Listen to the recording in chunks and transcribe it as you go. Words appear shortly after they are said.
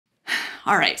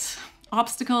All right,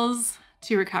 obstacles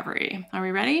to recovery. Are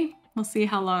we ready? We'll see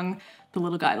how long the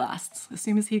little guy lasts. As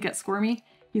soon as he gets squirmy,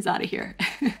 he's out of here.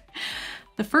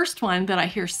 The first one that I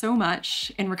hear so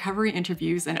much in recovery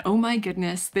interviews, and oh my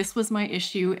goodness, this was my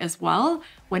issue as well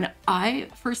when I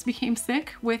first became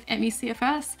sick with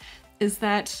ME/CFS, is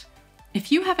that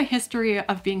if you have a history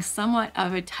of being somewhat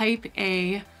of a type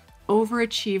A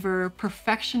overachiever,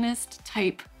 perfectionist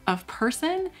type of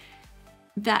person,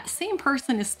 that same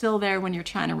person is still there when you're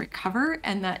trying to recover,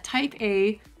 and that type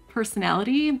A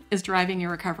personality is driving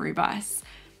your recovery bus.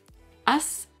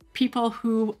 Us people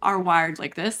who are wired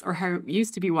like this, or who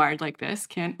used to be wired like this,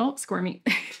 can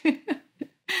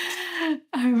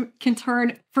can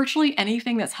turn virtually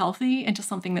anything that's healthy into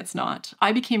something that's not.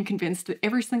 I became convinced that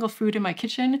every single food in my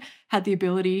kitchen had the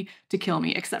ability to kill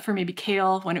me, except for maybe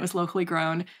kale when it was locally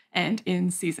grown and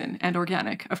in season and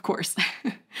organic, of course.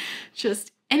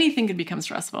 Just anything could become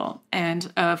stressful.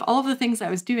 And of all of the things I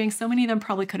was doing, so many of them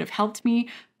probably could have helped me,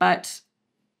 but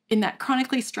in that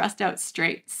chronically stressed out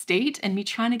state and me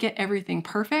trying to get everything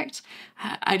perfect,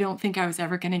 I don't think I was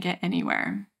ever going to get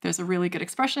anywhere. There's a really good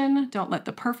expression, don't let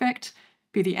the perfect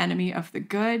be the enemy of the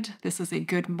good. This is a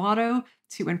good motto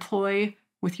to employ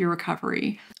with your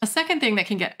recovery. A second thing that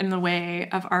can get in the way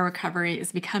of our recovery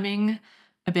is becoming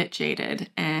a bit jaded,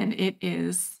 and it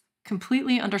is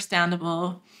completely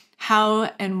understandable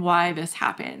how and why this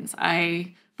happens.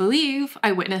 I believe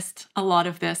I witnessed a lot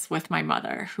of this with my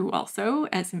mother, who also,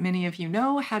 as many of you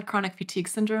know, had chronic fatigue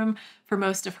syndrome for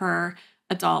most of her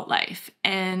adult life.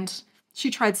 And she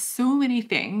tried so many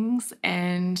things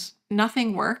and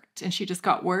nothing worked, and she just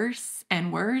got worse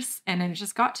and worse. And it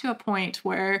just got to a point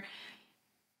where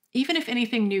even if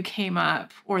anything new came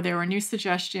up or there were new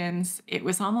suggestions, it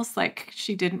was almost like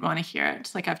she didn't want to hear it.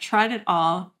 Like, I've tried it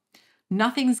all.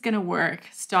 Nothing's going to work.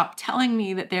 Stop telling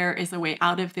me that there is a way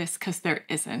out of this, because there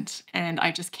isn't. And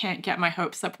I just can't get my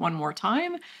hopes up one more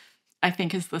time, I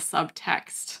think, is the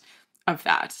subtext of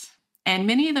that. And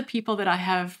many of the people that I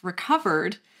have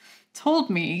recovered told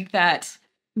me that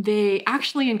they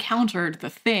actually encountered the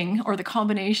thing or the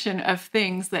combination of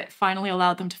things that finally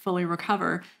allowed them to fully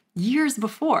recover years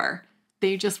before.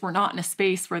 They just were not in a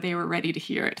space where they were ready to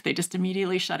hear it. They just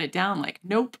immediately shut it down, like,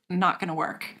 nope, not going to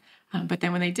work. But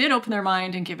then when they did open their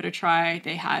mind and give it a try,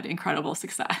 they had incredible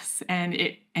success. And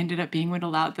it ended up being what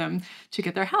allowed them to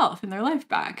get their health and their life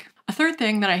back. A third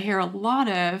thing that I hear a lot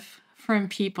of from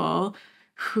people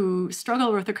who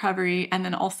struggle with recovery, and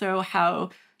then also how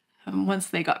once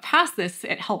they got past this,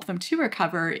 it helped them to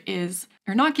recover, is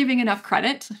they're not giving enough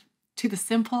credit to the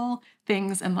simple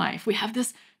things in life. We have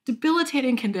this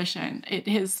debilitating condition. It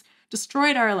has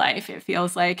destroyed our life. It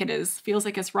feels like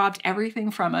it's robbed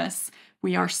everything from us.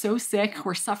 We are so sick,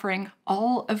 we're suffering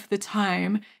all of the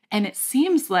time, and it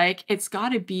seems like it's got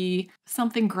to be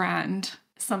something grand,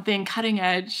 something cutting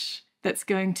edge that's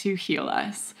going to heal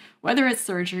us. Whether it's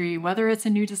surgery, whether it's a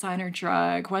new designer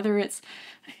drug, whether it's,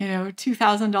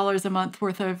 $2,000 a month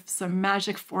worth of some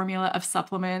magic formula of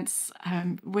supplements,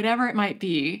 whatever it might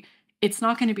be, it's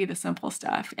not going to be the simple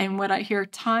stuff. And what I hear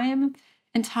time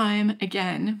and time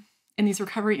again in these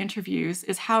recovery interviews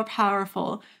is how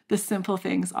powerful the simple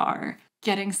things are.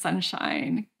 Getting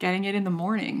sunshine, getting it in the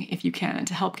morning if you can,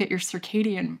 to help get your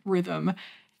circadian rhythm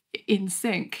in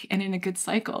sync and in a good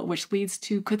cycle, which leads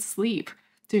to good sleep.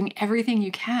 Doing everything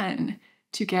you can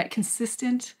to get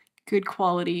consistent, good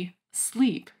quality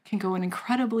sleep can go an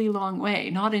incredibly long way,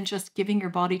 not in just giving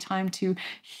your body time to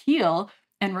heal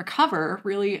and recover.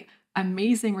 Really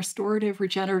amazing restorative,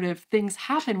 regenerative things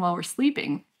happen while we're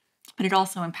sleeping. But it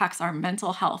also impacts our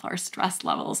mental health, our stress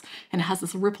levels, and it has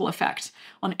this ripple effect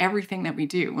on everything that we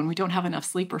do. When we don't have enough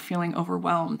sleep, we're feeling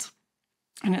overwhelmed.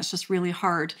 And it's just really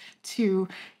hard to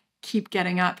keep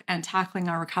getting up and tackling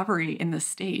our recovery in this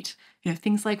state.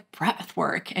 Things like breath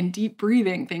work and deep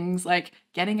breathing, things like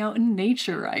getting out in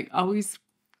nature. I always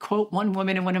quote one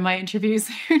woman in one of my interviews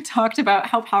who talked about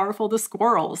how powerful the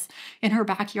squirrels in her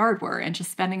backyard were, and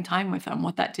just spending time with them,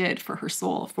 what that did for her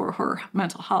soul, for her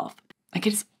mental health. Like,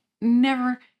 it's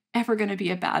never, ever going to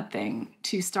be a bad thing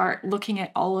to start looking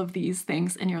at all of these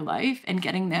things in your life and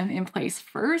getting them in place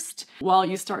first while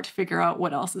you start to figure out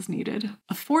what else is needed.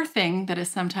 A fourth thing that is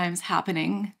sometimes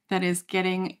happening that is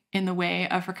getting in the way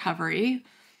of recovery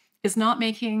is not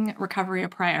making recovery a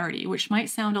priority, which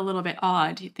might sound a little bit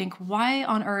odd. You think, why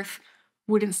on earth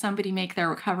wouldn't somebody make their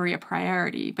recovery a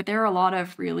priority? But there are a lot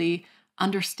of really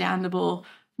understandable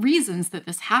reasons that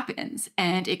this happens.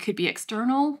 And it could be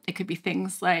external. It could be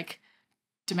things like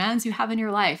demands you have in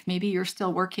your life. Maybe you're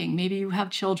still working. Maybe you have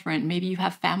children. Maybe you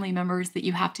have family members that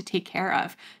you have to take care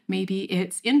of. Maybe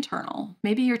it's internal.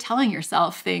 Maybe you're telling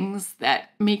yourself things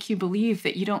that make you believe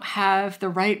that you don't have the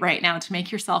right now to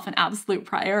make yourself an absolute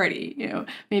priority. You know,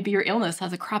 maybe your illness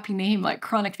has a crappy name like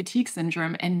chronic fatigue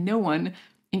syndrome, and no one,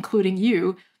 including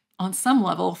you, on some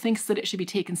level, thinks that it should be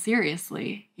taken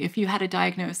seriously. If you had a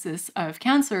diagnosis of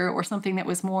cancer or something that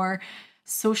was more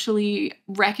socially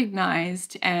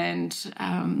recognized and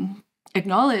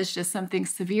acknowledged as something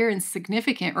severe and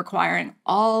significant requiring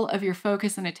all of your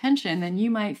focus and attention, then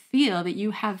you might feel that you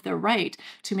have the right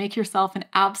to make yourself an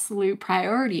absolute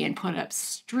priority and put up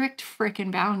strict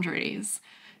frickin' boundaries.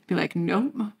 Be like,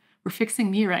 nope, we're fixing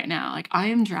me right now. Like, I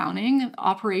am drowning. The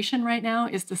operation right now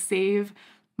is to save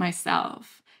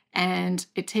myself. And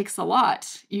it takes a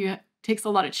lot. It takes a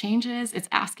lot of changes. It's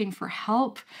asking for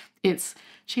help. It's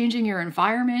changing your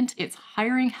environment. It's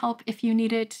hiring help if you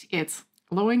need it. It's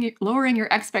lowering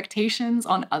your expectations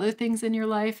on other things in your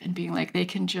life and being like, they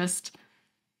can just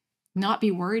not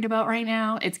be worried about right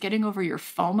now. It's getting over your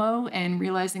FOMO and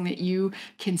realizing that you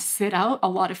can sit out a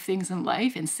lot of things in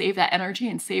life and save that energy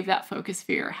and save that focus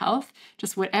for your health.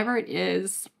 Just whatever it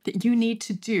is that you need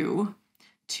to do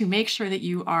to make sure that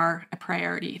you are a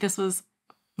priority. This was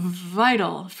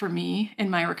vital for me in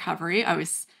my recovery. I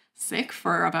was sick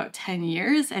for about 10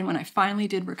 years. And when I finally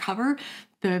did recover,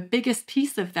 the biggest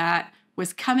piece of that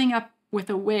was coming up with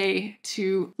a way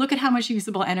to look at how much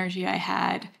usable energy I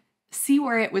had, see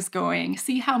where it was going,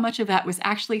 see how much of that was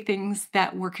actually things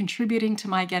that were contributing to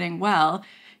my getting well,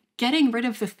 getting rid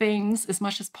of the things as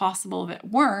much as possible that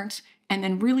weren't, and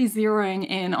then really zeroing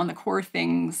in on the core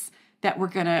things that were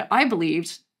gonna, I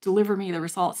believed, deliver me the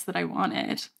results that I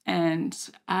wanted. And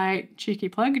I, cheeky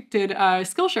plug, did a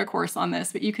Skillshare course on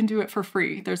this, but you can do it for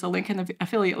free. There's a link in the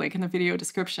affiliate link in the video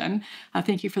description.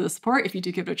 Thank you for the support. If you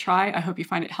do give it a try, I hope you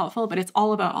find it helpful, but it's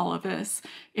all about all of this.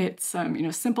 It's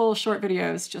simple, short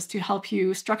videos just to help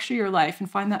you structure your life and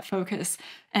find that focus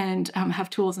and have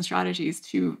tools and strategies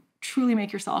to truly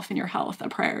make yourself and your health a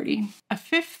priority. A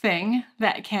fifth thing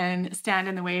that can stand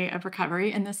in the way of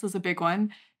recovery, and this is a big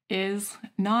one, is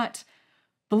not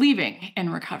believing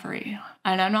in recovery.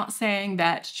 And I'm not saying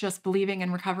that just believing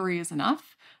in recovery is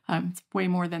enough. It's way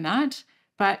more than that.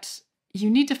 But you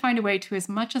need to find a way to, as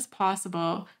much as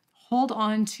possible, hold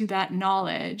on to that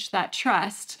knowledge, that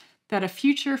trust that a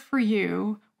future for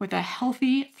you with a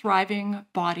healthy, thriving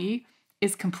body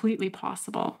is completely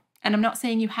possible. And I'm not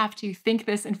saying you have to think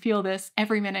this and feel this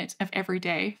every minute of every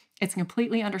day. It's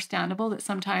completely understandable that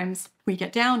sometimes we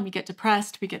get down, we get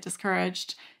depressed, we get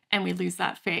discouraged, and we lose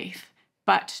that faith.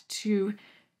 But to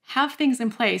have things in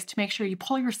place to make sure you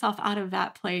pull yourself out of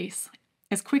that place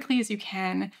as quickly as you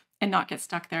can and not get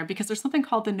stuck there, because there's something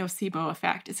called the nocebo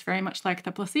effect. It's very much like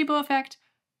the placebo effect,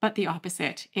 but the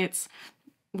opposite. It's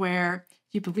where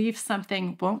you believe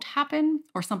something won't happen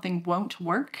or something won't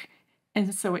work,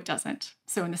 and so it doesn't.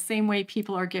 So in the same way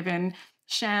people are given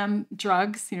sham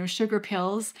drugs, sugar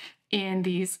pills in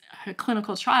these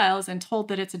clinical trials and told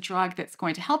that it's a drug that's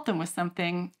going to help them with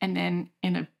something, and then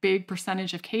in a big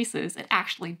percentage of cases, it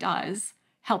actually does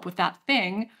help with that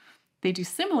thing. They do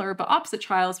similar but opposite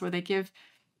trials where they give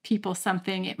people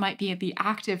something, it might be the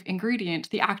active ingredient,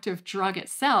 the active drug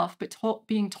itself, but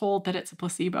being told that it's a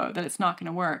placebo, that it's not going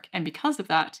to work. And because of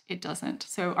that, it doesn't.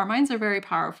 So our minds are very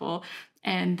powerful,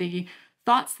 and the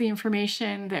thoughts, the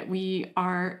information that we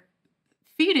are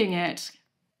feeding it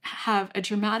have a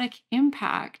dramatic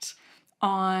impact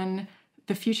on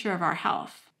the future of our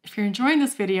health. If you're enjoying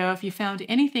this video, if you found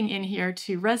anything in here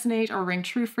to resonate or ring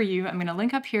true for you, I'm going to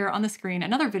link up here on the screen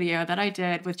another video that I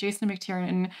did with Jason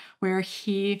McTiernan where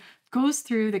he goes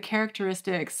through the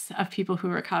characteristics of people who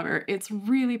recover. It's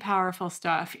really powerful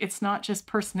stuff. It's not just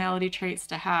personality traits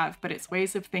to have, but it's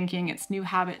ways of thinking, it's new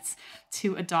habits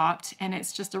to adopt, and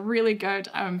it's just a really good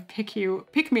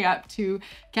pick me up to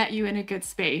get you in a good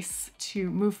space to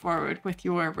move forward with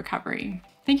your recovery.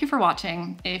 Thank you for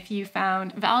watching. If you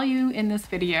found value in this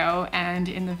video and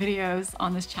in the videos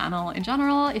on this channel in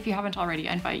general, if you haven't already,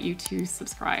 I invite you to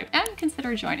subscribe and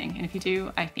consider joining. And if you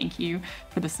do, I thank you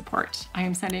for the support. I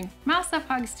am sending massive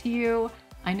hugs to you.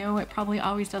 I know it probably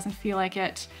always doesn't feel like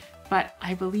it, but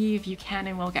I believe you can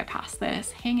and will get past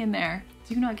this. Hang in there.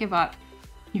 Do not give up.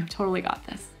 You totally got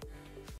this.